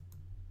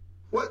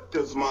What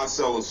does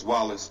Marcellus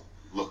Wallace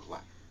look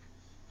like?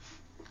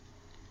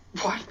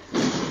 What?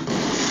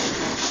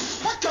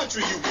 What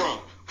country you from?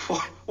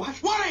 What?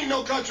 What ain't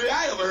no country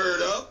I ever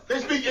heard of?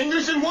 They speak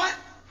English and what?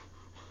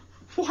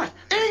 What?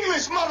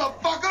 English,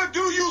 motherfucker!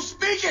 Do you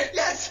speak it?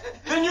 Yes.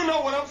 Then you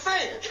know what I'm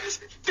saying. Yes.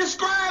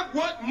 Describe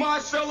what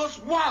Marcellus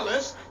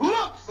Wallace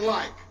looks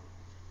like.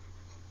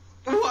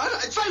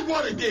 What? Say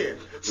what again?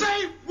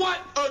 Say what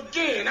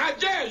again? I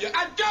dare you.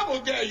 I double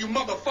dare you,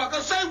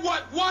 motherfucker. Say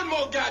what one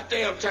more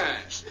goddamn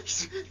time.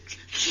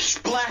 He's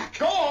black.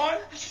 Go on.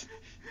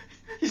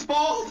 He's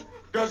bald.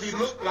 Does he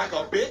look like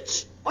a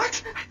bitch?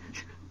 What?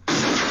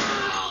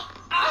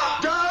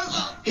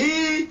 Does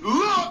he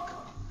look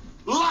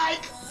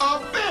like a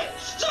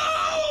bitch?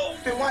 No!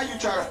 Then why you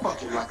try to fuck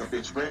him like a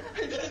bitch, Brett?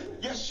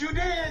 Yes, you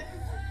did.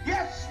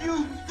 Yes,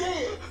 you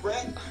did,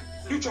 Brett.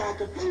 You tried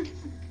to fuck him.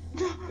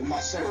 And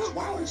Marcellus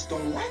Wallace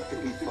don't like to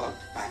be fucked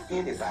by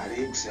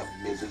anybody except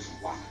Mrs.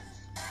 Wallace.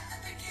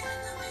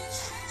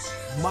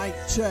 Mic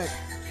check.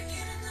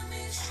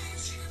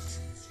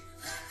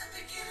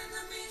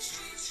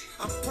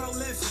 I'm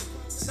prolific,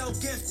 so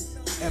gifted.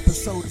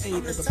 Episode 8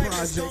 of the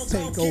Project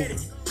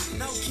Takeover.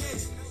 No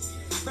kidding.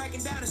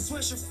 Breaking down the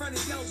switch in front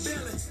of your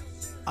building.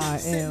 I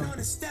am on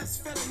the steps,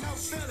 feeling no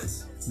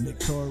feelings.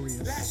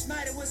 Victorious. Last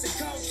night it was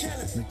a cold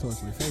killer.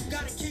 Notoriously famous.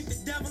 Gotta keep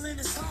the devil in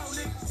his hole,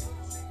 nigga.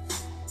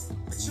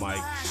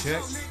 Mic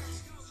check.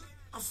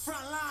 I'm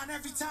front line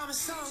every time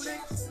it's on,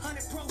 nigga.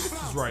 100 pro flow.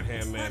 This is right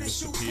hand man,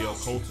 Mr. P.L.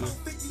 Colton,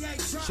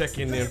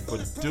 checking in for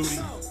duty.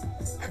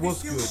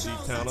 What's good,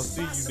 D-Town? I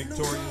see you,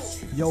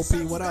 Victorious. Yo,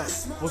 P, what up?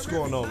 What's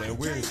going on, man?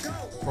 We're in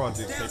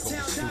Project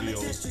Takeover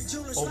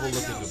Studios,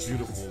 overlooking the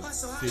beautiful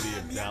city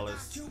of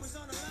Dallas.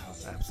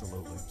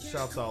 Absolutely.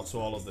 Shouts out to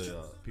all of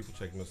the people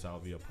checking us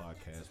out via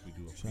podcast. We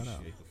do Shout out.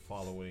 appreciate the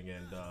following,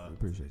 and We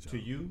appreciate y'all. to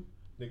you,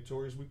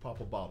 Victorious, we pop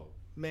a bottle.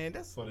 Man,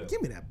 that's For them.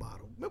 give me that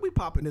bottle. Man, we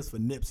popping this for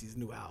Nipsey's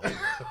new album.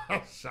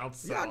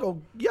 Shouts y'all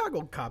out.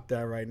 go cop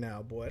that right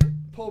now, boy.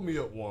 Pull me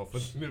up one for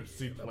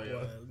Nipsey player.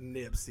 Boy,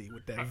 Nipsey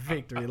with that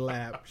victory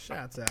lap.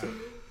 Shouts out.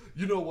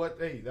 You know what?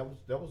 Hey, that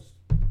was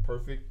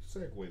perfect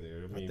segue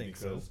there. I mean, think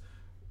because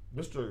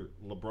Mr.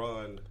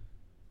 LeBron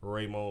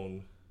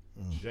Raymond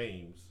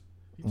James,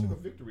 he took a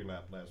victory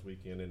lap last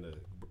weekend in the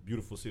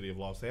beautiful city of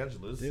Los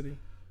Angeles. Did he?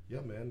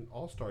 Yeah, man.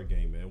 All-Star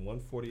game, man.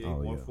 148, Oh, yeah.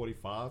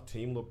 145.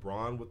 Team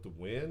LeBron with the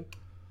win.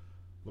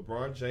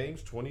 LeBron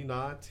James,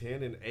 29,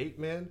 10, and 8,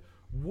 man.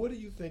 What do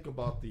you think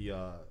about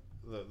the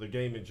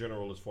game in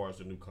general as far as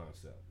the new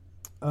concept?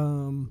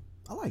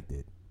 I liked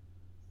it.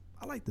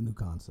 I like the new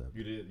concept.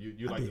 You did?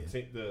 You I like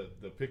did.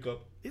 the pick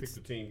the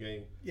team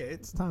game? Yeah,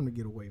 it's time to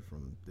get away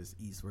from this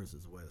East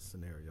versus West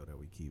scenario that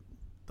we keep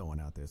throwing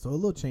out there. So a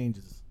little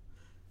changes,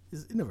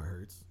 it never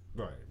hurts.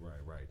 Right.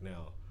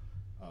 Now,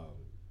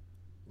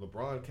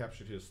 LeBron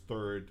captured his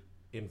third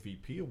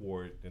MVP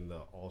award in the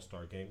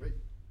All-Star game. Hey,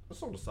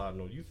 let's on the side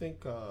note. You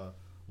think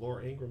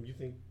Laura Ingram? You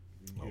think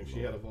if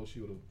she had a vote,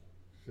 she would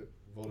have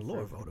voted?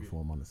 Laura for voted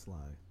for him on the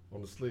slide.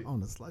 On the slate. On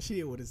the slide, she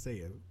didn't want to say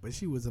it, but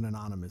she was an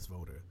anonymous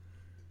voter.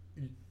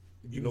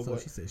 You know so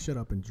what? She said, "Shut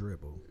up and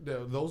dribble."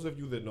 Now, those of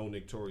you that know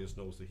Victorious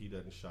knows that he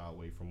doesn't shy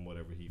away from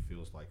whatever he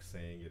feels like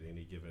saying at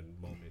any given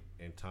moment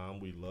in time.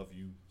 We love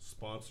you,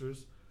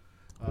 sponsors.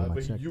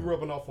 But you're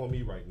rubbing off on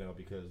me right now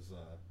because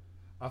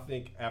I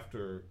think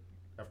after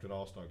the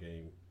All-Star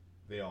game,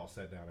 they all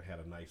sat down and had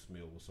a nice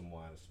meal with some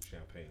wine and some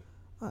champagne.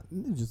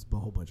 It was just a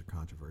whole bunch of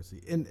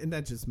controversy, and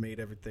that just made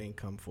everything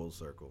come full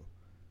circle.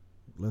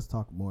 Let's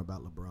talk more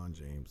about LeBron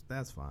James.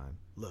 That's fine.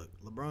 Look,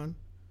 LeBron,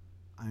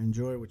 I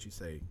enjoy what you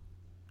say.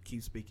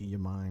 Keep speaking your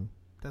mind.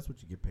 That's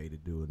what you get paid to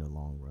do in the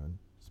long run.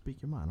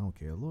 Speak your mind. I don't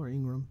care. Laura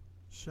Ingram,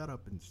 shut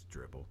up and just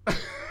dribble.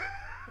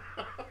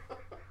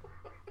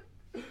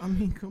 I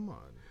mean, come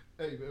on.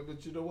 Hey, man,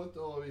 but you know what,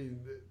 though? I mean,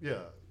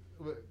 yeah,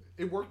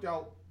 it worked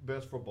out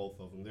best for both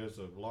of them. There's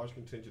a large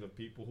contingent of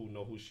people who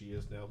know who she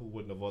is now who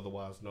wouldn't have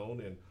otherwise known,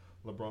 and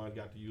LeBron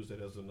got to use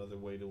that as another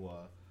way to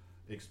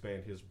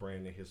expand his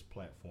brand and his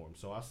platform.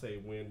 So I say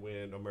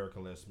win-win, America,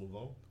 let's move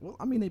on. Well,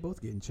 I mean, they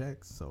both getting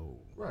checks, so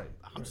Right.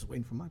 I'm just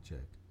waiting for my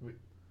check.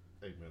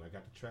 Hey, man, I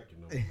got the tracking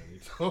number, man. He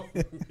told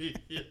me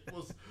it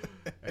was,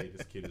 hey,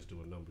 this kid is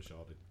doing numbers,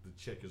 y'all. The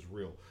check is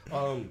real.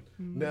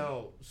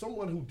 Now,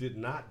 someone who did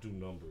not do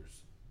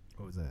numbers.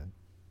 What was that?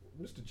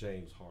 Mr.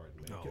 James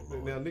Harden, man. Oh,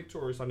 Lord. Now, Nick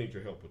Torres, I need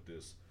your help with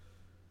this.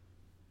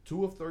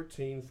 2 of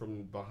 13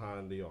 from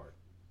behind the arc.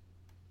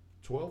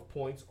 12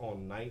 points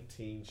on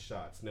 19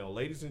 shots. Now,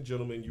 ladies and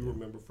gentlemen, you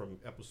remember from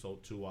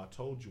episode 2, I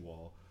told you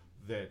all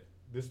that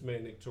this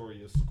man, Nick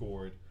Torres,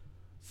 scored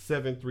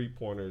 7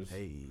 3-pointers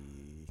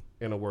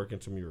in a work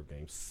intramural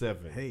game.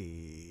 7.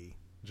 Hey.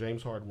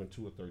 James Harden went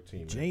 2 of 13.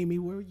 Man. Jamie,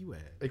 where are you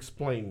at?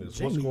 Explain this.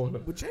 Jamie, What's going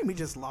on? Well, Jamie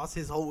just lost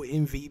his whole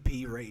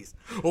MVP race.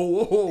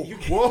 Whoa.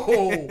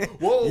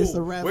 It's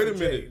a wrap Wait a for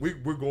minute.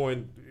 James. We're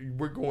going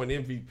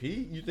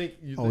MVP? You think?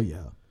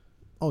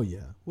 Oh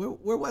yeah.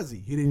 Where was he?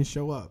 He didn't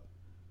show up.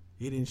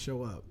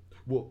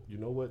 Well, you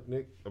know what,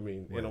 Nick? I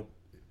mean, Well,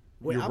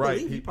 you're I right.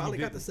 believe he probably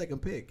got the didn't.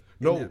 second pick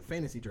No. in that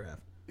fantasy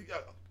draft.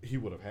 He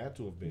would have had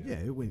to have been. Yeah,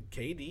 it went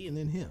KD and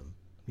then him.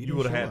 You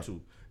would have had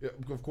to, yeah,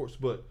 of course.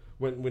 But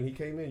when he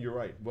came in, you're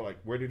right. Well, like,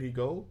 where did he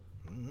go?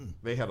 Mm-hmm.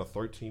 They had a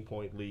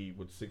 13-point lead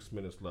with 6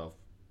 minutes left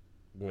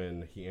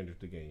when he entered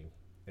the game,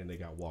 and they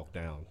got walked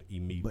down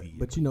immediately.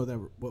 But you know that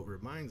what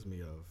reminds me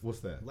of What's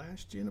that?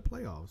 last year in the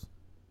playoffs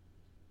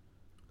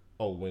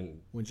Oh, when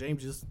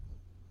James just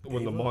the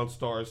gave up.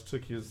 Monstars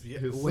took his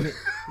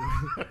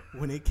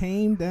when it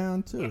came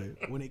down to it,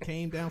 when it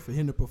came down for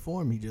him to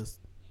perform, he just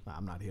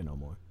I'm not here no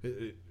more.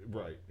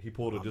 Right. He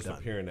pulled a I'm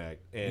disappearing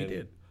act. And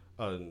did.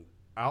 An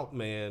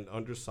outman,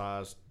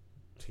 undersized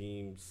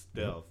team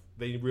Steph,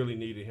 they really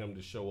needed him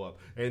to show up.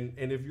 And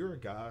if you're a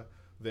guy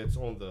that's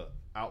on the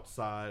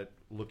outside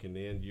looking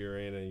in, year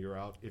in and year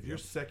out, if you're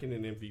second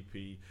in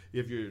MVP,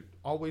 if you're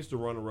always the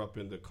runner-up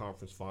in the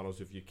conference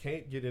finals, if you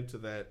can't get into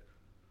that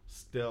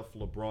Steph,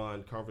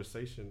 LeBron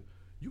conversation,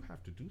 you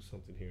have to do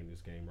something here in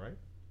this game, right?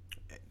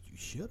 You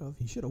should have.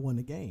 He should have won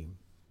the game.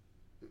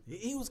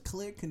 He was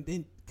clear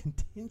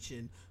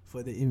contention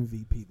for the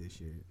MVP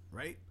this year,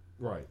 right?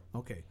 Right.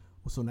 Okay.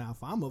 Well, so now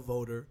if I'm a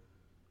voter,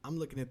 I'm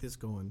looking at this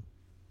going,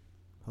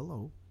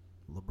 hello,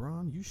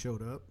 LeBron, you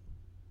showed up.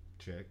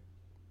 Check.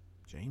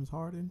 James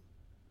Harden,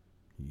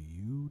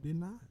 you did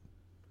not.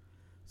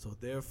 So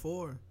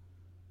therefore,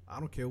 I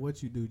don't care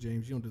what you do,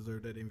 James. You don't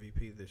deserve that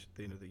MVP at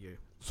the end of the year.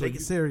 So Take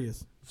it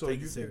serious. So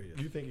Take you it serious.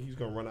 You think he's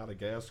going to run out of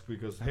gas?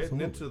 Because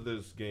heading into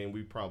this game,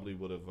 we probably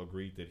would have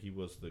agreed that he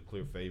was the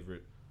clear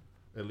favorite,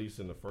 at least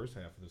in the first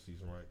half of the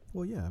season, right?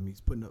 Well, yeah. I mean,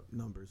 he's putting up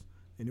numbers,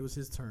 and it was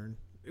his turn.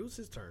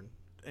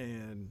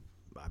 And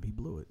he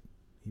blew it.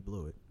 He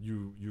blew it.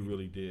 You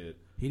really did.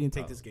 He didn't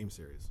take this game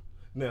serious.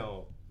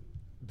 Now,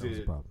 That was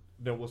the problem.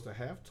 Now, was the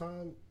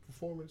halftime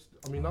performance?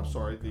 I mean, I'm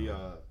sorry,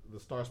 the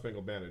Star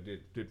Spangled Banner.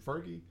 Did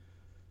Fergie?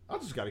 I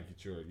just got to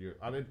get your.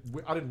 I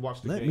didn't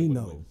watch the game. Let me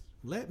know.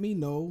 Let me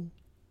know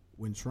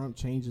when Trump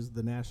changes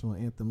the national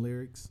anthem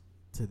lyrics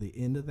to the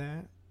end of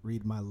that.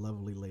 Read my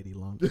lovely lady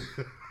lumps.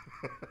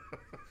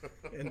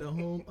 In the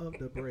home of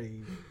the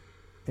brave,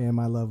 and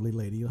my lovely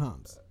lady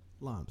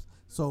lumps.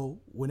 So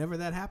whenever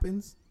that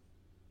happens,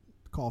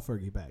 call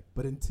Fergie back.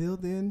 But until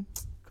then,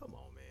 come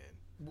on,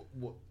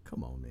 man.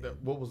 Come on, man.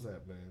 What was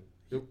that, man?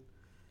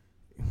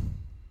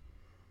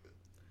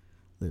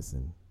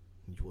 Listen,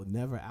 you will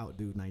never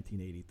outdo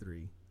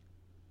 1983,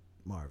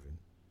 Marvin.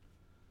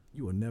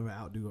 You will never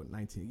outdo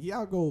 19.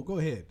 Y'all go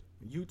ahead.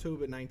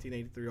 YouTube at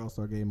 1983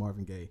 All-Star Game,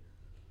 Marvin Gaye.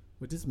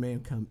 But this man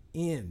come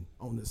in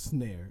on the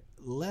snare,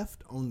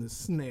 left on the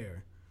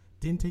snare,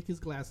 didn't take his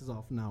glasses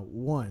off. Now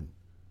one,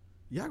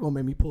 y'all gonna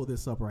make me pull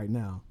this up right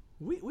now.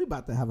 We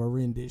about to have a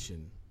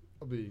rendition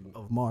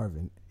of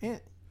Marvin. And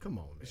come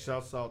on, man.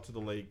 Shouts out to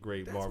the late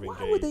great Marvin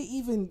Gaye. Why would they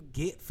even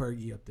get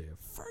Fergie up there?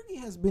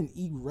 Fergie has been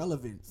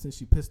irrelevant since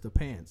she pissed her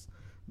pants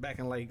back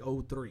in like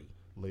 03.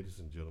 Ladies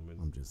and gentlemen,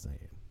 I'm just saying.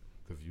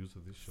 The views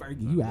of this show.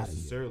 Fergie, you out of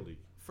here.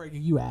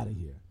 Fergie, you out of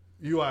here.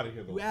 You out of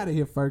here, though. You out of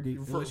here, Fergie.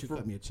 Unless you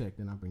cut me a check,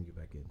 then I'll bring you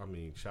back in. I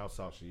mean, shouts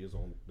out. She is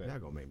on that. Y'all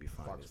gonna make me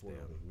find Fox this World.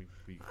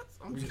 damn.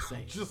 I'm just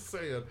saying. Just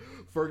saying.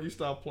 Fergie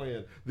stopped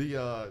playing.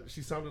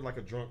 She sounded like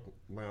a drunk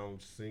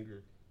lounge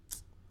singer.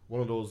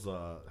 One of those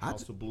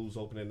House of Blues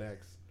opening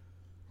acts.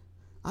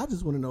 I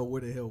just want to know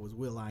where the hell was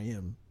Will I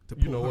Am to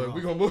pull You know her what? off.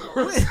 We're gonna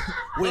move.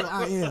 Will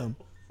I Am.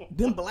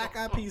 Them black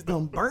eyed peas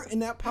done burnt in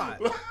that pot.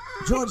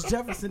 George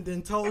Jefferson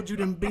done told you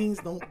them beans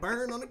don't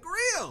burn on the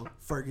grill.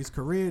 Fergie's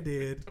career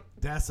did.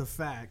 That's a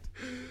fact.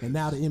 And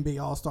now the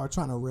NBA All-Star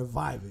trying to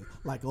revive it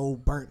like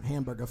old burnt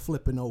hamburger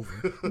flipping over.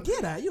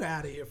 Get out. You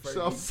out of here, Fergie.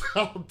 Shouts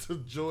out to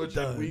George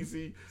and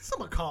Weezy.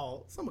 Someone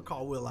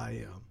call Will I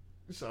Am.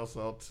 Shouts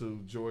out to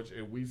George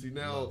and Weezy.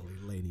 Now, lovely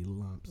lady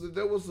lumps.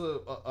 There was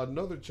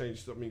another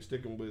change. I mean,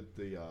 sticking with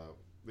the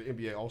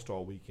NBA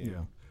All-Star Weekend.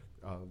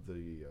 Yeah.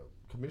 The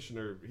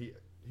commissioner,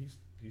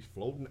 he's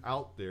floating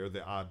out there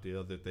the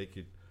idea that they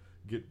could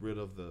get rid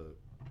of the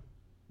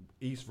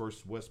East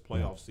versus West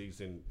playoff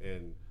season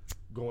and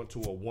go into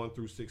a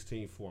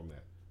 1-16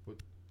 format.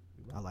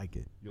 I like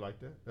it. You like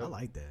that? I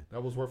like that.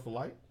 That was worth a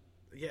light?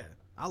 Yeah,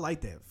 I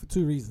like that for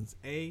two reasons.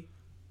 A,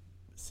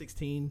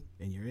 16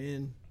 and you're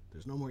in.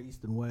 There's no more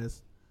East and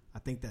West. I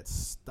think that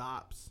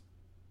stops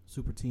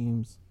super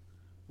teams.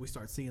 We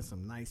start seeing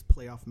some nice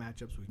playoff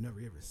matchups we've never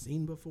ever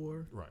seen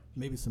before. Right.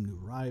 Maybe some new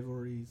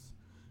rivalries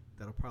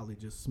that'll probably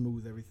just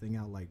smooth everything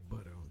out like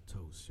butter on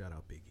toast. Shout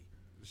out Biggie.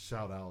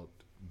 Shout out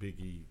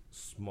Biggie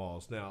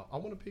Smalls. Now, I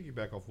want to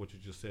piggyback off what you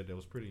just said. That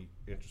was pretty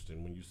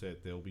interesting when you said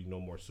there'll be no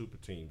more super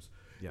teams.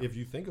 Yeah. If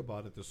you think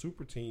about it, the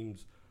super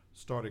teams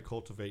started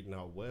cultivating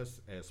out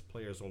west as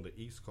players on the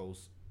East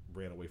Coast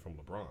ran away from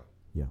LeBron.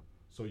 Yeah.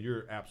 So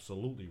you're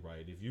absolutely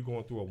right. If you're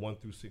going through a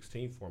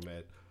 1-16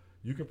 format,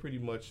 you can pretty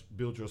much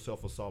build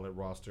yourself a solid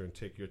roster and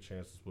take your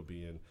chances with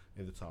being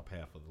in the top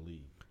half of the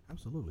league.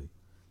 Absolutely.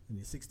 And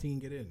the 16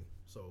 get in.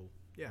 So,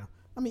 yeah.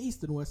 I mean,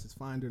 East and West is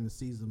fine during the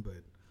season,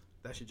 but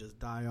that should just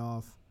die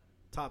off.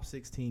 Top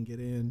 16 get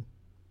in.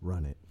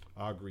 Run it.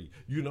 I agree.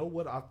 You know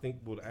what I think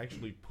would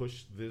actually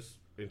push this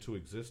into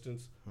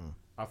existence?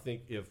 I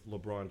think if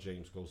LeBron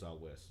James goes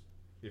out west.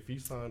 If he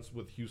signs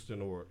with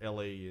Houston or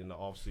L.A. in the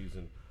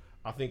offseason,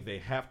 I think they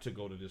have to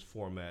go to this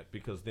format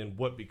because then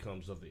what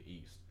becomes of the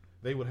East?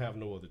 They would have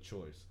no other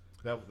choice.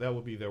 That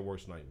would be their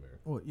worst nightmare.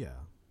 Well,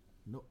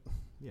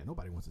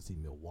 nobody wants to see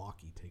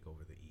Milwaukee take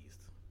over the East.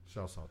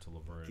 Shouts out to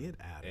Laverne. Get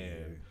out of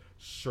here.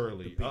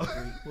 Shirley.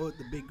 The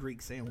big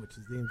Greek sandwich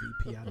is the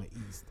MVP out of the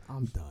East.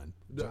 I'm done.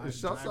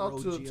 Shouts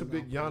out to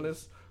Big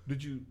Giannis.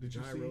 Did you see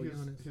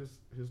Giannis?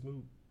 his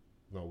new?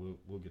 No,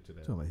 we'll get to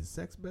that. Talking about his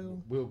sex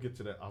bell? We'll get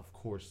to that. Of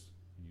course,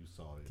 you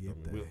saw it.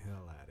 Get the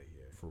hell out of here.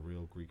 For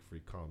real, Greek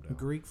freak, calm down.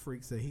 Greek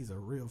freak said he's a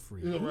real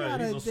freak. Yeah, he right. got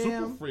He's a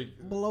super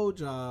freak.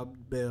 Blowjob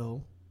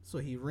bell, so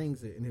he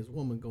rings it, and his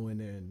woman go in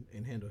there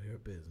and handle her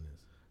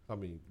business. I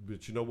mean,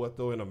 but you know what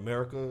though? In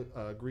America,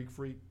 Greek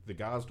freak, the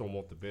guys don't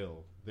want the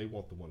bell; they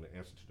want the one to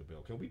answer to the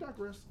bell. Can we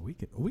digress? We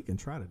can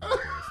try to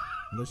digress,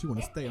 unless you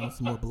want to stay on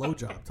some more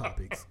blowjob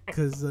topics,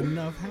 because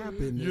enough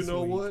happened. You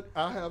know week. what?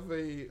 I have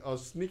a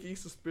sneaky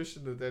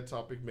suspicion that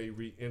topic may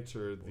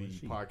re-enter the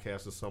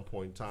podcast at some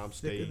point in time.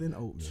 Stay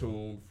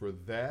tuned for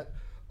that.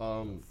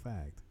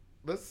 Fact.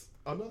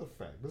 Another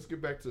fact. Let's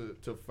get back to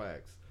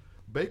facts.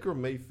 Baker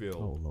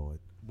Mayfield, oh Lord,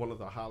 one of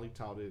the highly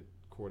touted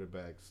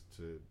quarterbacks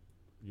to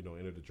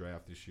enter the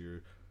draft this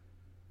year,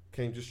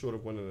 came just short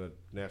of winning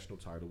a national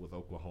title with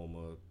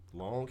Oklahoma.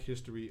 Long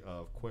history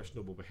of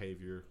questionable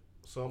behavior,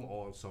 some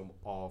on, some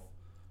off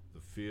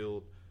the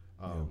field.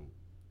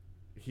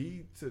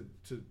 He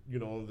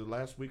in the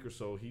last week or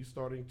so, he's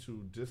starting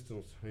to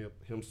distance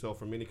himself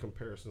from any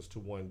comparisons to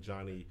one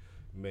Johnny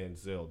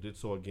Manziel. Did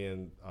so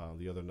again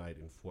the other night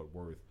in Fort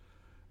Worth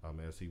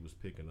as he was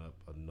picking up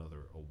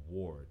another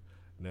award.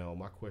 Now,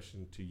 my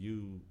question to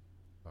you,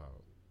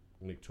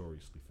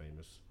 Notoriously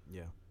Famous.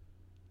 Yeah.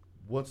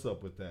 What's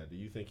up with that? Do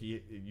you think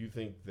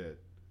that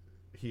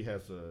he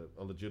has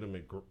a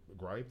legitimate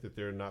gripe that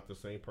they're not the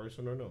same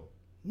person or no?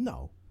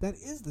 No, that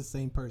is the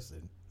same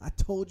person. I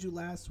told you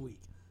last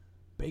week.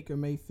 Baker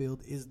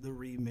Mayfield is the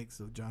remix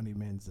of Johnny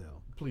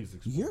Manziel. Please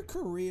explain. Your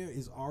career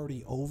is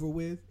already over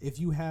with if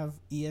you have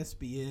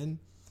ESPN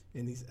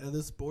and these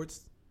other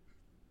sports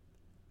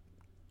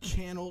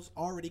channels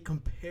already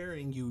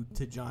comparing you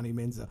to Johnny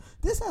Manziel.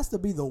 This has to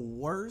be the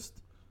worst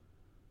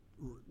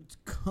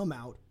come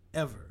out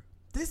ever.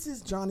 This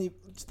is Johnny.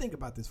 Just think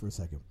about this for a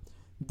second.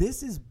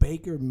 This is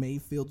Baker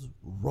Mayfield's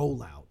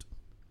rollout.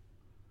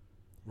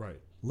 Right.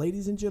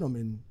 Ladies and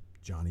gentlemen,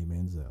 Johnny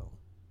Manziel.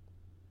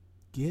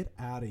 Get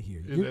out of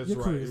here. Your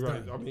career's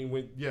done. I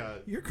mean,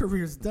 your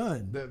career's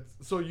done.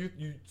 So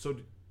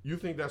you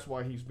think that's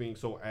why he's being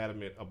so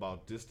adamant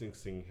about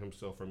distancing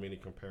himself from any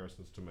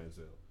comparisons to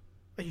Manziel?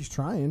 He's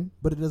trying,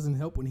 but it doesn't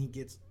help when he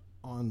gets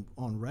on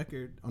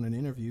record on an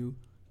interview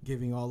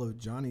giving all of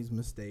Johnny's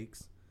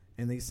mistakes,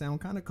 and they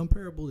sound kind of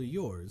comparable to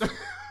yours.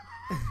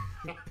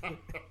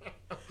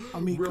 I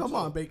mean, come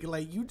on, Baker.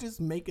 Like, you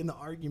just making the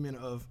argument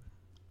of,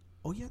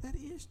 oh yeah, that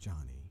is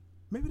Johnny.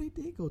 Maybe they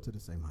did go to the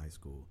same high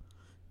school.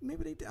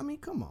 Maybe they did. I mean,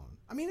 come on.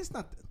 I mean, it's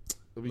not.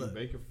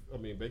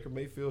 Baker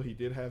Mayfield, he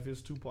did have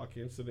his Tupac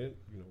incident,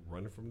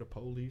 running from the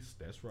police.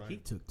 That's right. He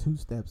took 2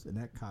 steps, and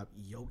that cop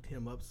yoked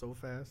him up so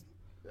fast.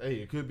 Hey,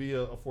 it could be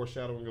a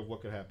foreshadowing of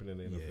what could happen in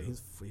the NFL.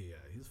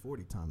 His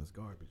 40 time is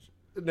garbage.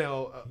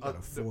 Now,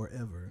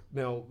 forever.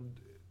 Now,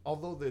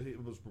 although that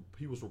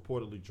he was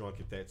reportedly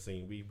drunk at that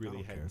scene, we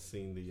really hadn't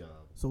seen the.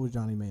 So was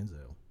Johnny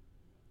Manziel.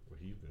 Well,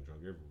 he's been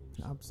drunk everywhere.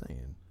 I'm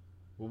saying.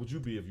 What would you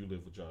be if you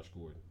lived with Josh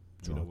Gordon?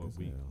 Drunk you know what?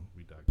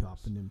 We digress.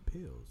 Popping them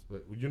pills.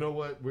 But you know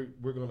what?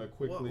 We're gonna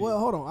quickly. Well,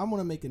 hold on. I want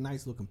to make a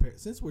nice little comparison.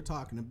 Since we're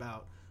talking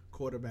about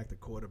quarterback to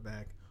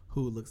quarterback,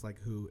 who looks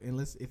like who, and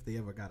let's if they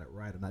ever got it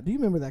right or not. Do you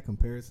remember that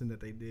comparison that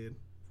they did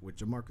with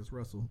Jamarcus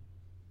Russell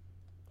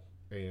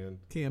and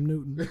Cam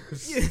Newton?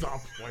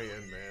 Stop playing,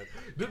 man!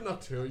 Didn't I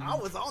tell you? I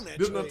was on that.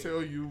 Didn't I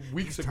tell you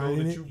weeks ago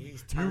that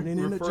he's turning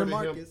into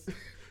Jamarcus?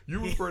 You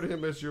refer to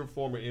him as your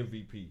former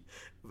MVP.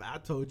 I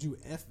told you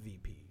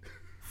FVP,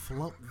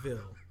 Flumpville.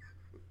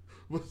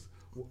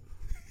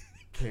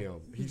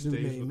 Cam, he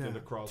stays within the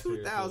crosshairs.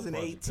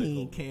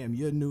 2018, Cam,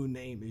 your new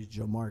name is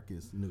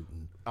Jamarcus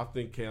Newton. I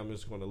think Cam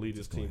is going to lead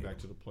his team back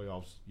to the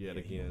playoffs yet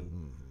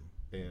again,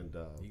 and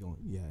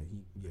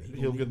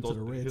he'll get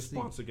those. His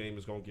sponsor game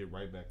is going to get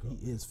right back up.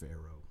 He is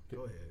Pharaoh.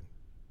 Go ahead.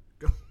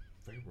 Go.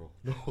 Pharaoh.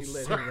 No, he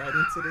led him right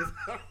into this.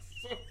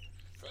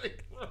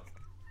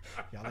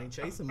 Y'all ain't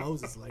chasing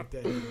Moses like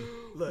that.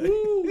 Look.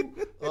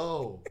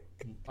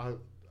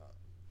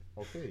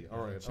 Okay. All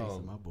right.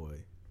 Chasing my boy.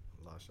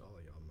 Lost all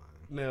of y'all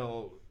mind.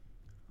 Now.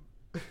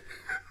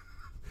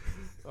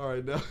 All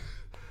right. Now.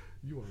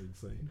 You are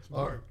insane.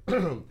 All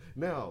right.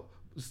 Now,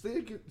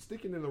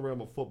 sticking in the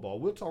realm of football,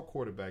 we'll talk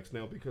quarterbacks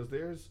now because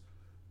there's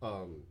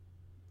a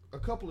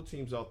couple of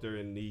teams out there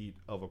in need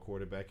of a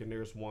quarterback, and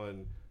there's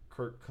one,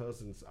 Kirk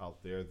Cousins,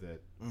 out there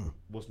that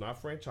was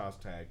not franchise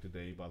tagged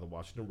today by the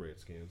Washington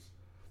Redskins.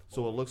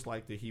 So it looks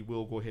like that he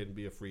will go ahead and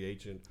be a free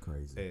agent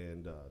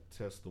and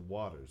test the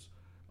waters.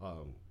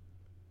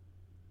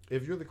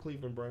 If you're the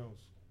Cleveland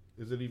Browns,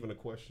 is it even a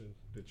question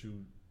that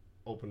you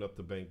open up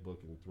the bank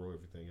book and throw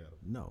everything at them?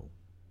 No.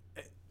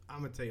 I'm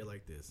going to tell you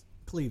like this.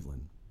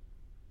 Cleveland,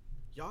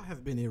 y'all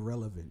have been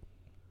irrelevant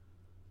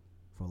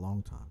for a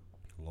long time.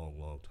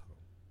 Long time.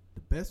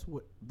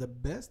 the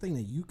best thing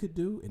that you could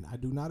do, and I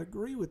do not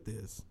agree with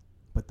this,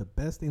 but the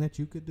best thing that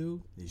you could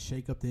do is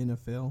shake up the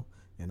NFL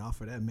and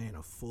offer that man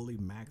a fully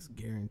max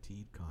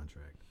guaranteed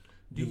contract.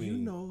 Do you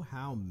know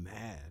how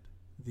mad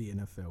the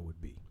NFL would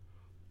be?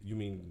 You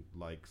mean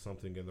like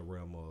something in the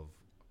realm of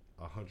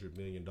 $100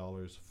 million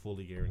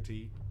fully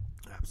guaranteed?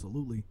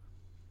 Absolutely.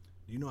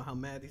 Do you know how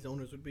mad these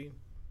owners would be?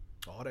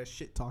 All that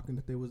shit talking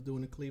that they was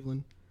doing in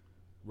Cleveland.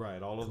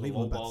 Right, all of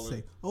Cleveland the about to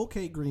say, lowballers.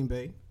 okay, Green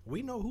Bay,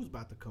 we know who's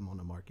about to come on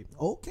the market.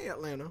 Okay,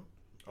 Atlanta.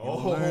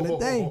 Learn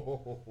today.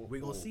 We're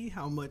going to see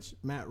how much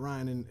Matt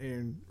Ryan and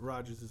Aaron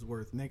Rodgers is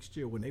worth next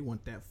year when they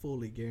want that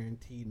fully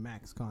guaranteed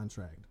max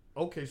contract.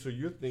 Okay, so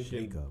you're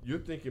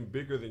thinking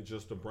bigger than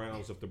just the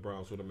Browns if the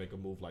Browns were to make a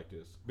move like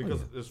this.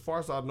 Because as far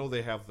as I know,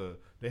 they have the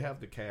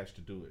cash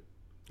to do it.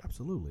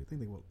 Absolutely. I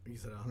think he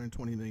said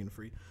 $120 million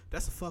free.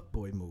 That's a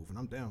fuckboy move, and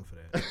I'm down for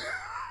that.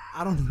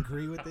 I don't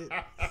agree with it.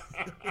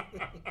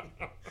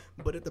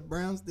 But if the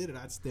Browns did it,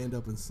 I'd stand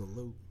up and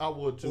salute. I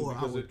would too. Or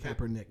I would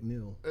Kaepernick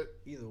nil.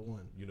 Either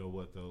one. You know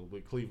what though?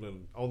 With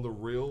Cleveland on the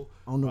real,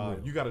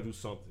 you got to do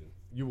something.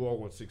 You were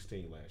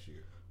 1-16 last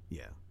year.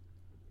 Yeah.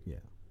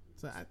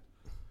 So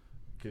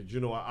because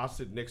I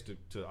sit next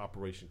to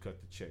Operation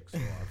Cut the Check, so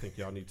I think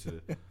y'all need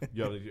to.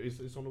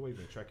 It's on the way,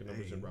 man. Tracking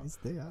numbers and routes.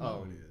 I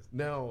know it is.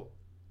 Now,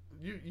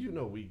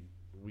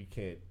 we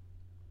can't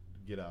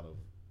get out of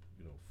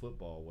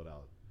football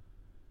without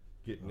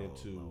getting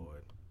into.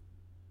 Lord.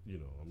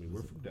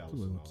 We're from Dallas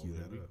and all.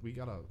 We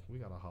gotta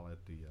holler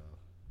at the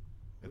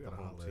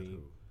home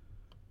team.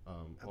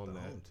 On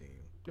that home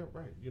team. Yeah,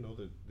 right.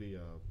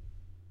 The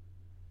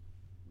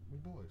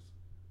boys.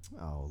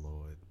 Oh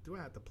Lord, do I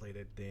have to play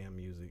that damn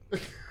music?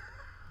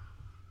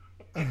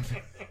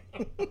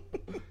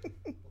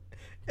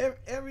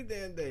 every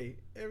damn day.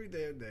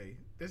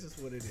 This is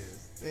what it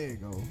is. There you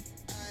go.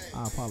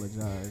 I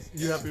apologize.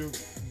 You happy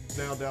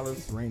now, Dallas?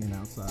 It's raining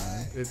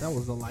outside. That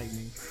was the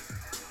lightning.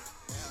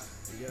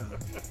 Yeah.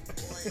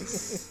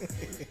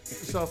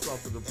 Shouts out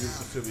to the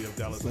beautiful city of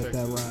Dallas, Let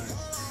Texas. that ride.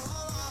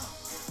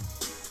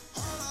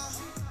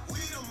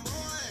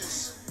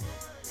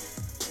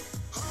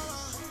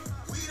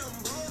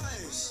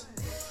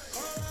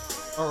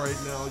 All right,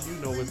 now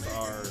it's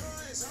our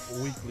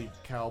weekly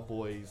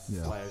Cowboys /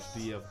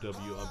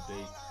 DFW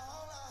update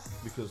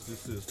because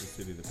this is the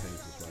city that pays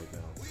us right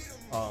now.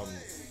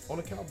 On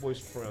the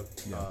Cowboys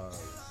front,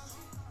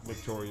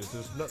 victorious.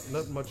 There's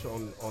not much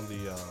on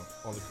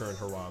the current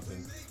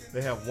horizon.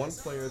 They have one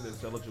player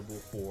that's eligible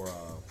for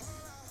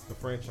the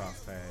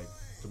franchise tag,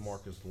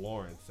 DeMarcus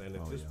Lawrence, and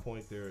at this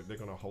point they're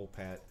going to hold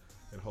pat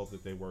and hope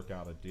that they work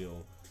out a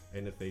deal.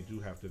 And if they do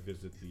have to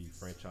visit the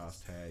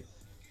franchise tag,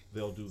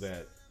 they'll do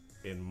that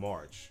in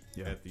March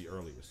at the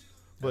earliest.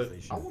 But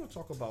I want to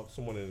talk about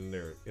someone in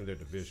their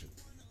division.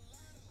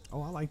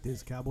 Oh, I like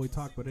this Cowboy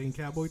talk, but it ain't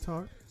Cowboy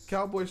talk.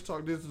 Cowboys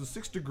talk. There's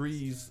 6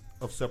 degrees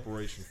of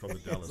separation from the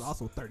Dallas. It's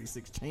also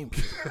 36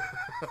 chambers.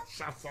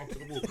 Shouts out to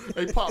the Woo.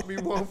 Hey, pop me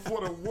one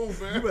for the Woo,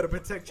 man. You better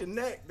protect your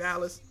neck,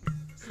 Dallas.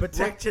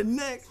 Protect your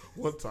neck.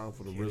 One time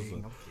for the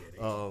RZA.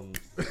 I'm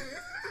kidding.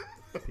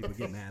 People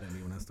get mad at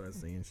me when I start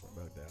saying shit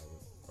about Dallas.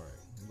 All right,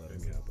 love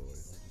them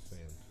Cowboys. I'm just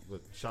saying.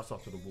 But shouts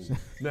out to the Woo.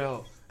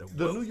 Now,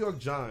 the New York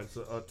Giants,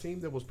 a team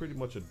that was pretty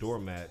much a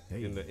doormat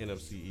in the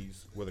NFC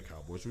East, where the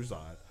Cowboys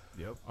reside.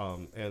 Yep.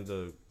 And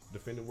the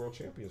defending world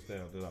champions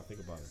now that I think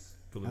about it,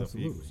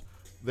 Philadelphia Eagles.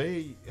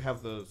 They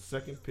have the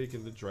second pick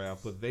in the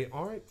draft, but they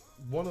aren't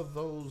one of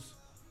those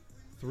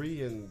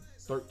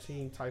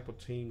 3-13 type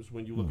of teams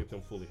when you look at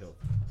them fully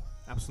healthy.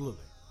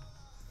 Absolutely.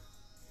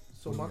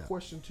 So my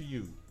question to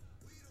you,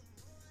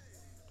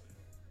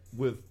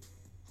 with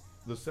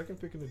the second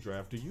pick in the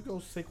draft, do you go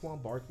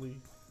Saquon Barkley?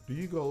 Do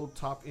you go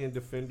top end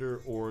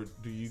defender, or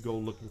do you go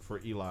looking for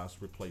Eli's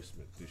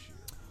replacement this year?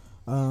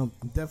 I'm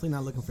definitely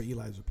not looking for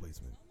Eli's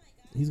replacement.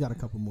 He's got a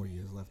couple more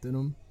years left in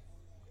him.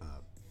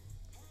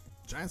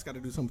 Giants got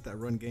to do something with that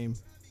run game.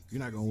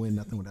 You're not going to win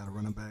nothing without a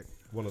running back.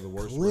 One of the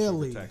worst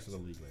Clearly, attacks in the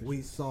league.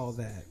 We saw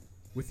that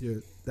with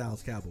your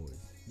Dallas Cowboys.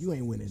 You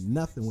ain't winning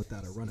nothing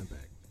without a running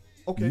back.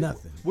 Okay.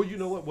 Nothing. Well, you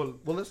know what? Well,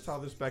 let's tie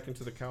this back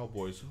into the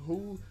Cowboys.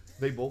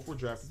 They both were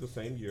drafted the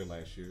same year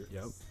last year.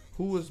 Yep.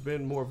 Who has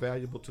been more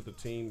valuable to the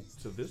team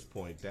to this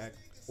point, Dak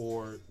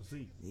or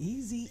Zeke?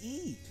 Easy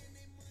E.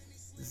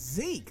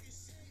 Zeke.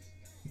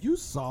 You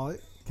saw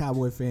it.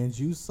 Cowboy fans,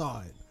 you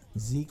saw it.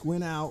 Zeke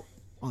went out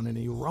on an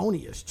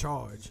erroneous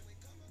charge.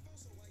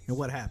 And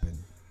what happened?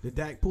 Did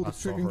Dak pull the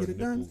trigger and get it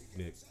done?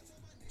 Nick.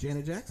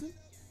 Janet Jackson?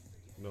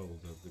 No,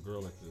 the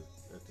girl at the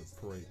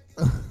parade.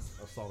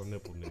 I saw the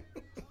nipple, Nick.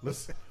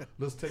 Let's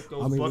take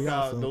those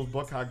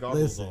Buckeye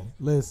goggles off.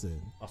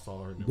 Listen. I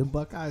saw her nipple. The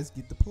Buckeyes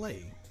get to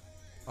play.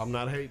 I'm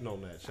not hating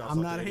on that.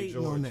 I'm not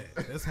hating on that.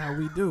 That's how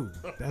we do.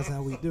 That's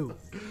how we do.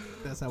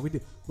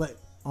 But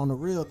on the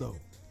real though,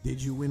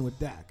 did you win with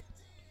Dak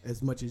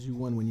as much as you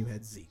won when you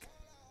had Zeke?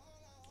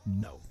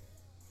 No.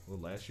 Well,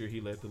 last year he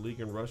led the league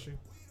in rushing.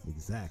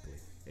 Exactly.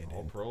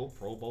 All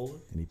Pro Bowler.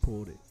 And he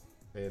pulled it.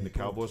 And the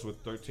Cowboys were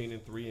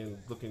 13-3 and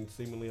looking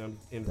seemingly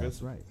invincible.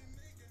 That's right.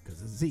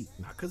 Because of Zeke.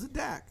 Not because of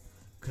Dak.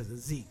 Because of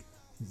Zeke.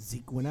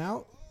 Zeke went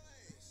out.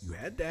 You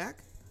had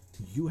Dak.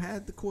 You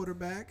had the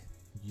quarterback.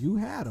 You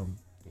had him.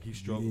 He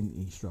struggled.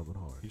 He struggled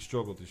hard. He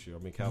struggled this year. I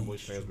mean,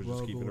 Cowboys fans were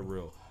just keeping it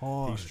real.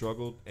 Hard. He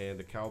struggled, and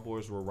the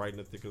Cowboys were right in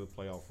the thick of the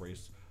playoff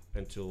race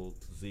until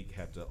Zeke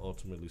had to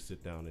ultimately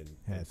sit down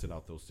and sit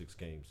out those 6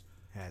 games.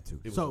 Had to.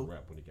 It was a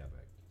wrap when he got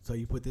back. So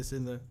you put this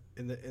in the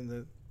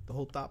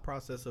whole thought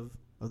process of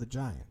the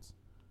Giants.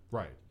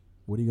 Right.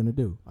 What are you gonna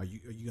do? Are you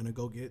gonna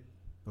go get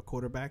a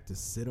quarterback to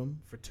sit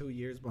him for 2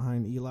 years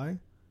behind Eli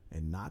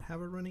and not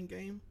have a running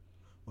game?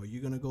 Or are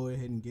you gonna go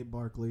ahead and get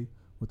Barkley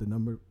with the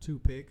number 2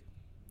 pick,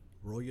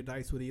 roll your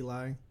dice with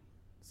Eli,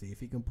 see if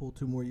he can pull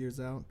 2 more years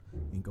out,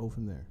 and go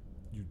from there?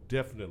 You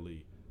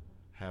definitely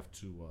have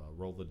to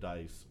roll the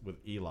dice with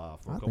Eli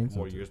for a couple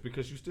more years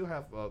because you still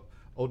have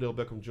Odell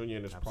Beckham Jr.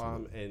 in his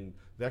prime, and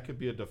that could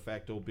be a de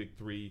facto big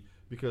 3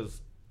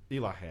 because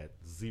Eli had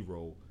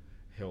 0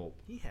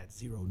 help. He had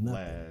 0 nothing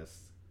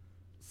last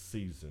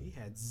season. He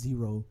had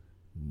 0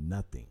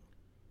 nothing.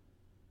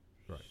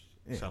 Right.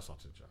 Yeah. Shouts out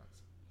to the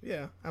Giants.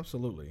 Yeah,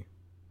 absolutely.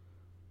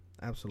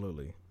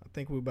 Absolutely. I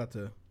think we're about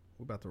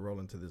to roll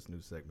into this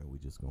new segment we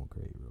just gonna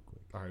create real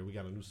quick. All right, we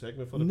got a new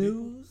segment for the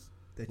news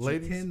people. that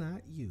Ladies, you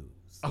cannot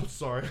use. I'm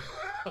sorry.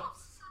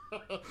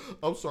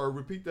 I'm sorry.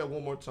 Repeat that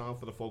one more time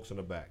for the folks in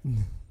the back.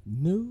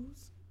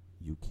 News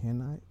you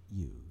cannot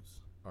use.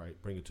 All right,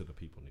 bring it to the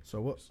people, Nick. So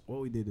what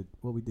we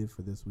did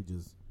for this, we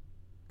just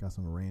got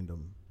some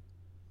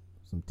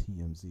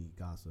TMZ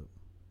gossip.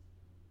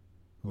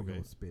 We're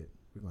gonna spit.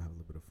 We're gonna have a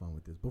little bit of fun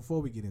with this.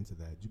 Before we get into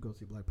that, did you go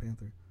see Black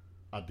Panther?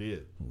 I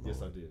did. Lord.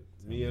 Yes, I did.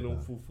 Me and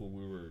Umfufu,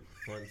 we were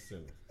front and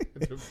center.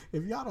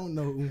 If y'all don't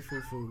know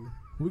Umfufu,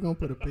 we're gonna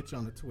put a picture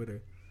on the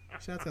Twitter.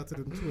 Shouts out to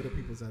the Twitter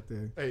peoples out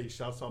there. Hey,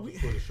 shouts out to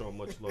Twitter showing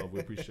much love. We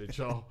appreciate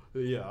y'all.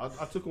 Yeah,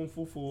 I took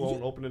Umfufu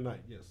on opening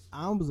night. Yes.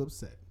 I was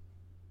upset.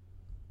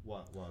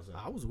 Why is that?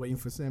 I was waiting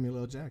for Samuel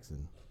L.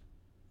 Jackson,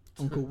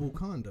 Uncle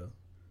Wakanda.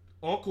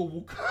 Uncle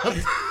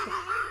Wakanda.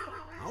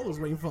 I was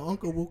waiting for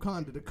Uncle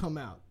Wakanda to come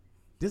out.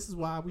 This is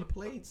why we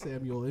played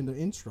Samuel in the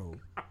intro.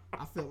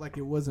 I felt like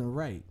it wasn't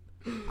right.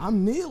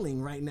 I'm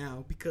kneeling right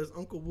now because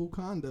Uncle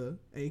Wakanda,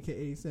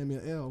 a.k.a.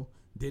 Samuel L.,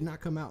 did not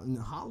come out and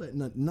holler at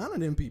none of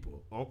them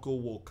people.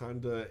 Uncle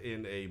Wakanda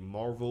in a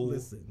Marvel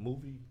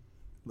movie?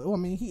 Well, I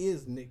mean, he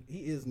is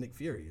Nick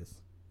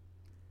Furious.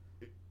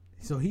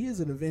 So he is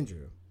an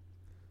Avenger.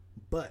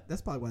 But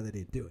that's probably why they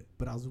didn't do it.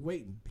 But I was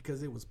waiting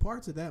because it was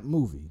parts of that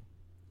movie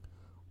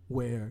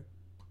where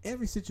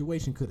every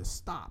situation could have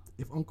stopped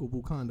if Uncle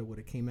Wakanda would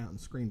have came out and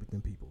screamed at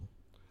them people.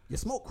 You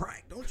smoke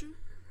crack, don't you?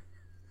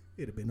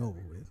 It'd have been over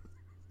with.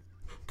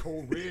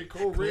 Cold red.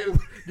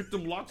 Get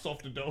them locks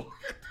off the door.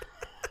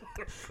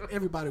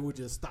 Everybody would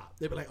just stop.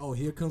 They'd be like, oh,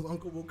 here comes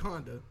Uncle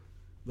Wakanda.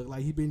 Look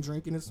like he been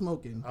drinking and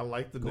smoking. I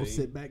like the name. Go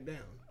sit back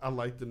down. I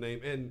like the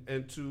name.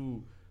 And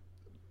to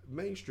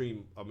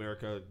mainstream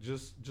America,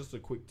 just a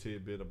quick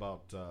tidbit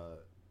about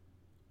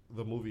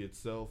the movie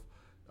itself.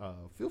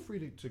 Feel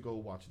free to go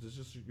watch it. It's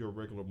just your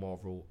regular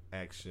Marvel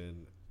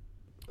action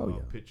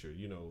picture.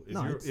 You know,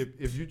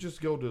 if you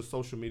just go to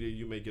social media,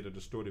 you may get a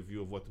distorted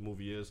view of what the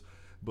movie is.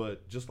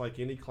 But just like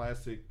any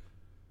classic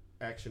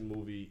action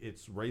movie,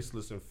 it's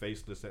raceless and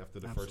faceless after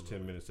the first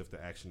 10 minutes if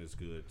the action is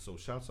good. So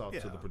shouts out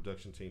to the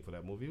production team for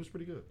that movie. It was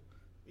pretty good.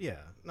 Yeah.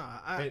 No,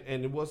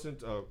 and it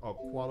wasn't a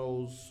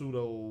quado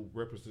pseudo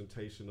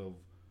representation of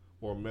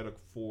or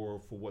metaphor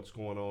for what's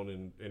going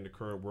on in the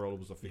current world. It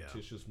was a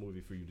fictitious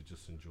movie for you to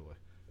just enjoy.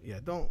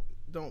 Yeah,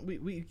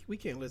 we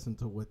can't listen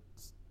to what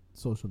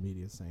social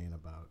media is saying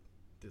about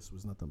this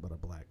was nothing but a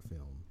black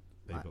film.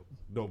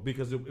 No,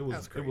 because it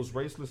was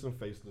raceless and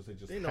faceless. It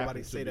just didn't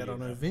nobody say that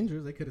on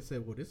Avengers. They could have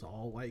said, "Well, this is an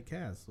all white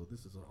cast, so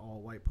this is an all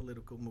white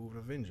political move."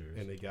 Avengers,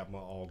 and they got my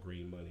all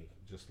green money,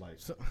 just like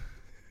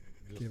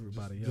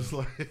everybody else.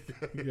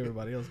 Give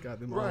everybody else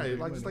got them right,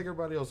 like just like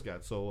everybody else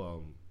got.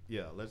 So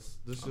yeah, let's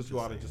just go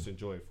out and just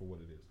enjoy it for what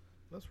it is.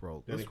 Let's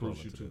roll. That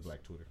includes you too,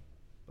 Black Twitter.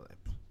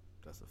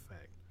 That's a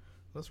fact.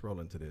 Let's roll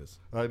into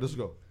this. All right, let's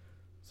go.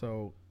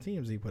 So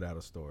TMZ put out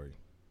a story.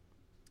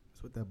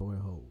 It's with that boy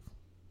Hove.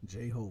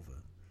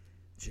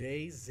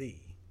 Jay-Z.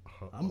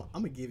 I'm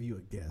gonna give you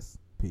a guess,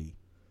 P.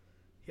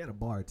 He had a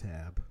bar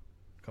tab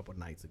a couple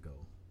nights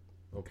ago.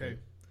 Okay.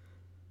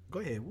 Go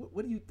ahead.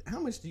 What do you?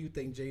 How much do you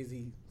think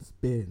Jay-Z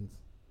spends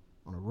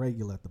on a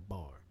regular at the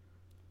bar?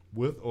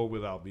 With or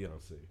without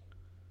Beyonce?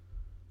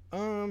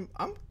 I'm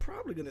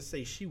probably gonna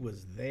say she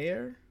was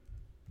there.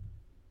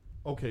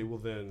 Okay, well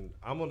then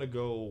I'm gonna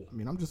go. I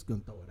mean, I'm just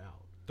gonna throw it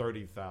out.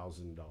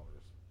 $30,000.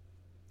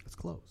 That's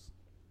close.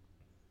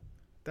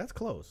 That's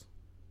close.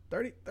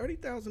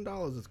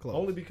 $30,000 is close.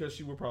 Only because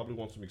she would probably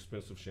want some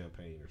expensive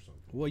champagne or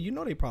something. Well, you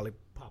know they probably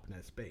popping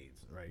at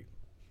Spades, right?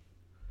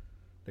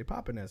 They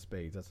popping at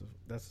Spades. That's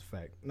a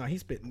fact. Now he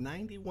spent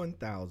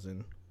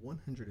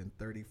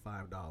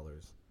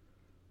 $91,135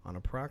 on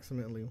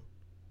approximately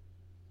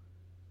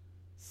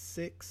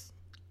six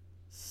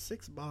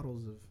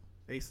bottles of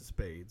Ace of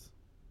Spades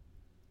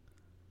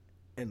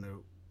and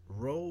the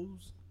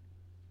rose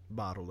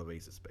bottle of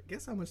Ace of Spades.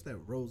 Guess how much that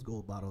rose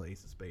gold bottle of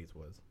Ace of Spades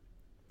was?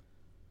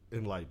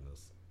 Enlighten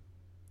us.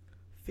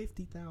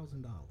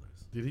 $50,000.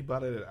 Did he buy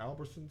that at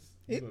Albertsons?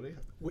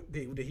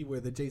 Did he wear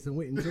the Jason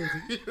Witten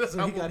jersey?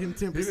 So he got him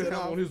 10% He didn't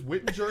have off on his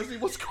Witten jersey?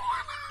 What's going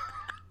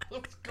on?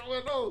 What's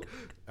going on?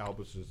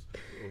 Albertsons.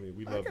 I mean,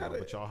 we love y'all,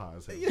 but y'all high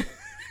as hell.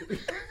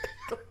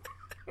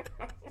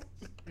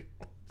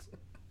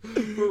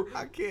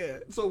 I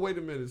can't. So wait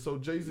a minute. So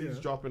Jay-Z's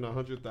dropping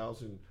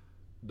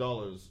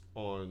 $100,000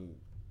 on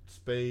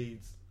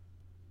Spades.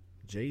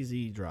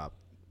 Jay-Z dropped,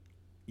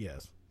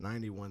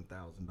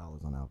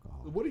 $91,000 on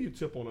alcohol. What do you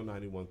tip on a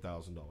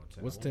 $91,000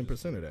 tab? What's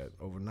 10% of that?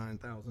 Over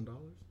 $9,000?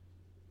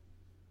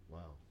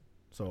 Wow.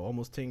 So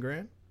almost 10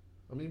 grand?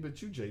 I mean,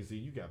 but you, Jay-Z,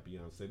 you got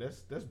Beyonce.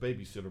 That's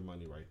babysitter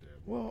money right there.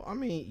 Well, I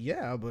mean,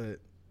 yeah, but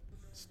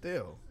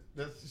still.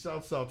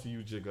 Shouts out to you,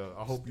 Jigga.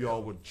 I hope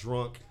y'all were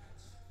drunk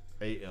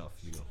AF,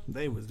 you know.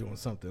 They was doing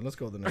something. Let's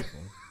go to the next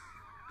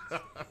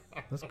one.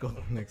 Let's go to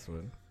the next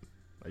one.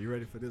 Are you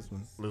ready for this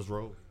one? Let's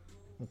roll.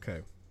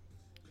 Okay.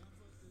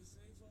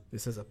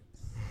 This says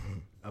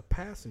a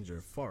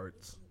passenger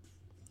farts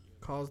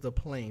caused the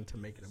plane to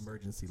make an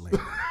emergency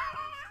landing.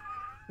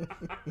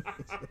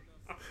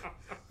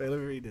 Hey, let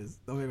me read this.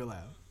 Don't make me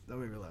laugh. All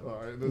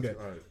right, Okay.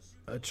 all right.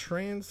 A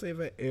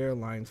Transavia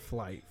Airlines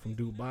flight from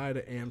Dubai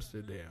to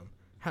Amsterdam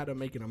had to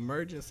make an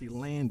emergency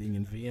landing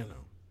in Vienna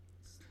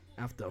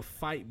after a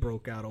fight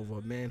broke out over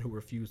a man who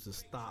refused to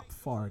stop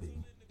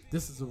farting.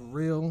 This is a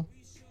real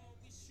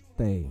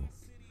thing.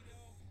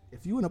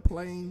 If you in a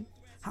plane,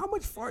 how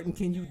much farting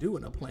can you do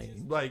in a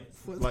plane? Like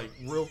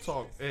real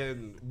talk.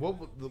 And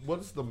what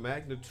is the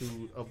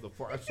magnitude of the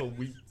fart? So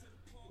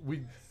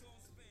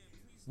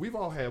we've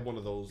all had one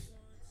of those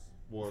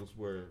ones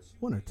where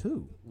One or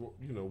two.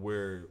 you know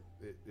where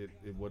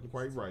it wasn't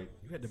quite right.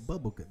 You had the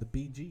bubble cut, the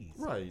BGs.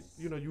 Right.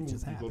 You know, you go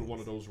to happens. one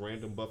of those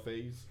random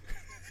buffets.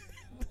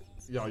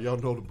 y'all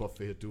know the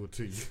buffet do it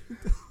to you.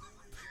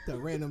 The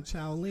random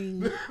chow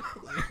ling.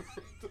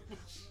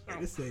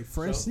 They say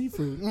fresh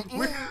seafood.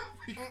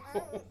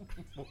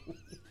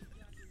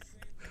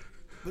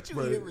 But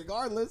you eat it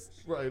regardless.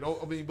 Right.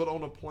 I mean, but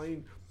on a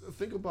plane,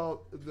 think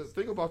about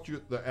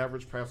the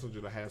average passenger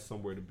that has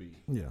somewhere to be.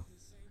 Yeah.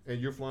 And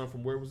you're flying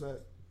from where was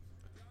that?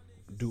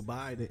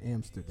 Dubai to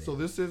Amsterdam. So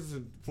this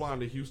isn't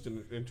flying to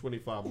Houston in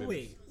 25 minutes.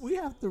 Wait, we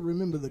have to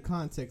remember the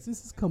context.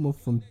 This is coming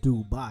from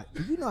Dubai.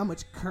 Do you know how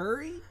much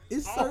curry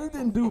is served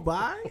in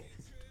Dubai?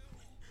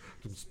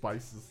 Some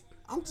spices.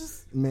 I'm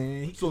just,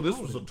 man. So this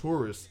was a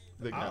tourist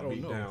that I got don't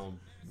beat know. down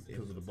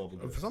because of the bubble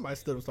gum. If somebody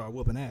stood up and started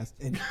whooping ass.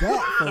 And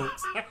that,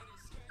 folks,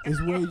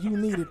 is where you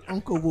needed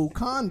Uncle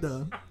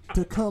Wakanda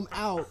to come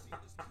out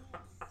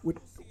with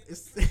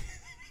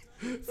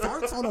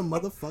farts on a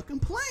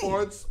motherfucking plane.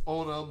 Farts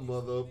on a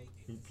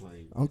motherfucking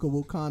plane. Uncle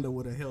Wakanda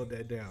would have held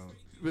that down.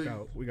 We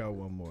got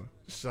one more.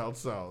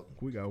 Shouts out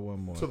We got one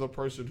more. to the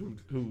person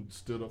who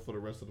stood up for the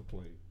rest of the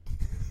plane.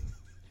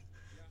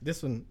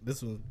 This one,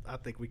 I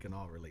think we can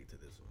all relate to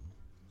this one.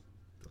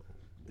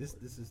 This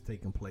is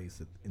taking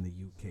place in the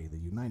UK, the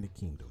United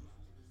Kingdom.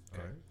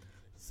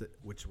 Okay.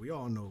 Which we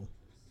all know.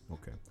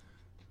 Okay.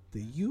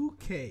 The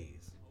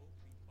UK's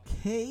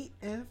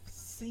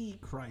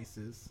KFC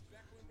crisis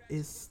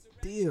is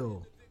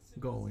still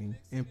going,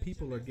 and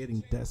people are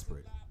getting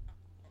desperate.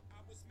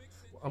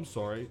 I'm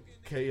sorry.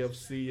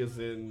 KFC is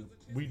in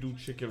we do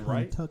chicken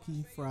right.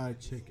 Kentucky Fried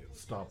Chicken.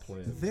 Stop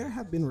playing. There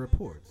have been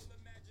reports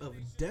of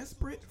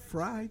desperate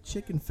fried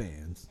chicken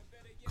fans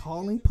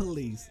calling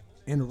police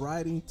and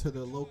writing to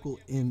the local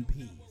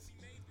MPs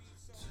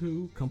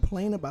to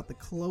complain about the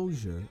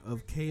closure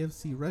of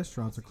KFC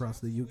restaurants across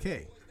the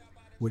UK,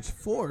 which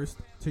forced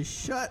to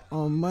shut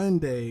on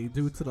Monday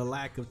due to the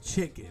lack of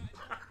chicken.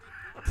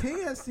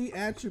 KFC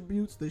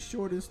attributes the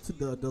shortage to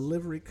the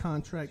delivery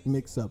contract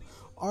mix-up.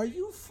 Are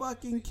you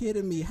fucking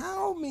kidding me?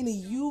 How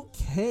many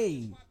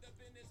UK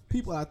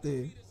people out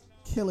there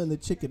killing the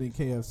chicken in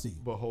KFC?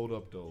 But hold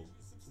up though.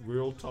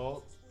 Real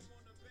talk.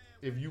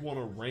 If you want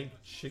to rank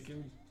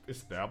chicken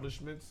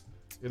establishments,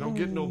 it don't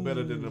get no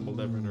better than them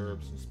 11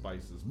 herbs and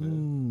spices,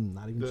 man.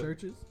 Not even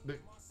churches?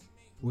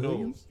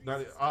 Williams?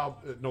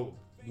 No,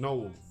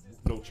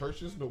 no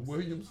churches, no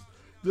Williams.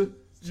 You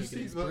Chicken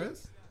see,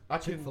 Express? I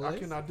Chick-fil-A?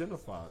 can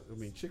identify. I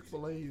mean,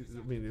 Chick-fil-A.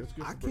 I mean, it's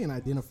good. I can't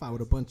identify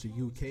with a bunch of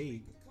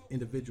UK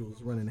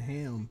individuals running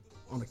ham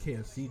on a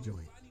KFC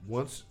joint.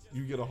 Once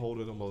you get a hold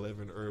of them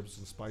 11 herbs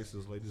and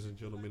spices, ladies and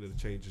gentlemen, it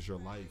changes your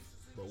life.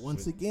 But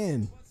once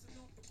again,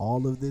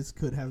 all of this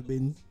could have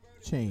been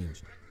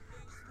changed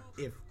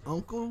if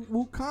Uncle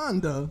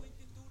Wakanda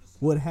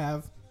would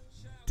have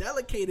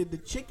delegated the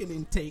chicken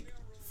intake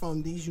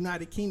from these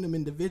United Kingdom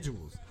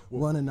individuals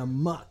running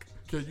amok.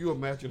 Can you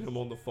imagine him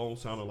on the phone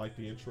sounding like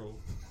the intro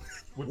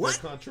with What?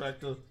 the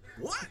contractor?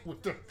 What?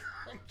 With the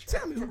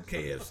Tell me who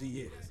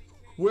KFC is.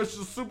 Where's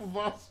the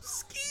supervisor?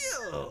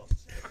 Skip.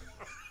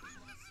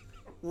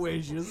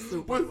 Where's your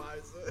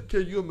supervisor?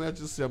 Can you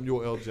imagine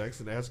Samuel L.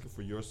 Jackson asking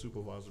for your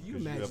supervisor? You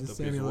because imagine effed up his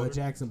Samuel L. order?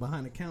 Jackson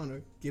behind the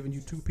counter giving you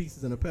 2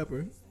 pieces and a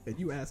pepper, and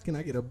you ask, "Can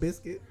I get a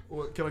biscuit?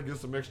 Or can I get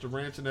some extra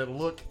ranch in that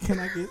look? Can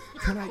I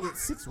get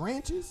 6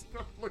 ranches?"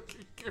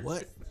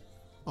 What?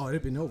 Oh,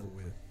 it been over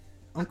with.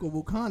 Uncle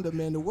Wakanda,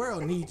 man, the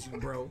world needs you,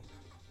 bro.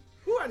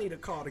 Who I need to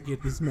call to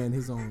get this man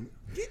his own?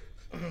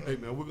 Hey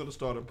man, we're gonna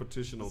start a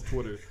petition on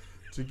Twitter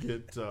to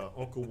get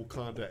Uncle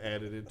Wakanda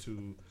added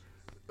into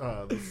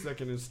the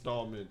second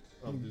installment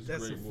of this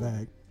That's great a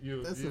movie.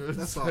 fact.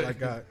 That's all I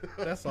got.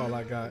 That's all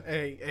I got.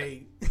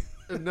 Hey.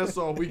 And that's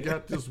all we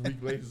got this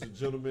week, ladies and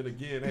gentlemen.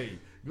 Again, hey,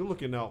 you're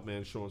looking out,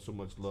 man, showing so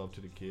much love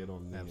to the kid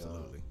on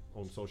Absolutely.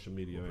 On social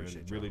media,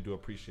 and really do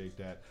appreciate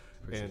that.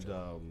 Appreciate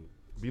and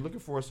be looking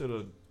for us at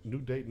a new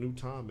date, new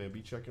time, man.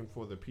 Be checking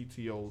for the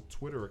PTO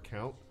Twitter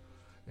account,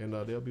 and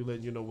they'll be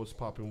letting you know what's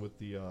popping with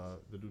the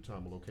new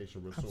time and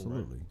location real soon.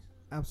 Absolutely. Right?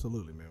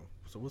 Absolutely, man.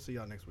 So we'll see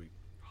y'all next week.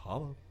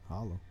 Holla.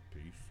 Holla.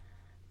 Peace.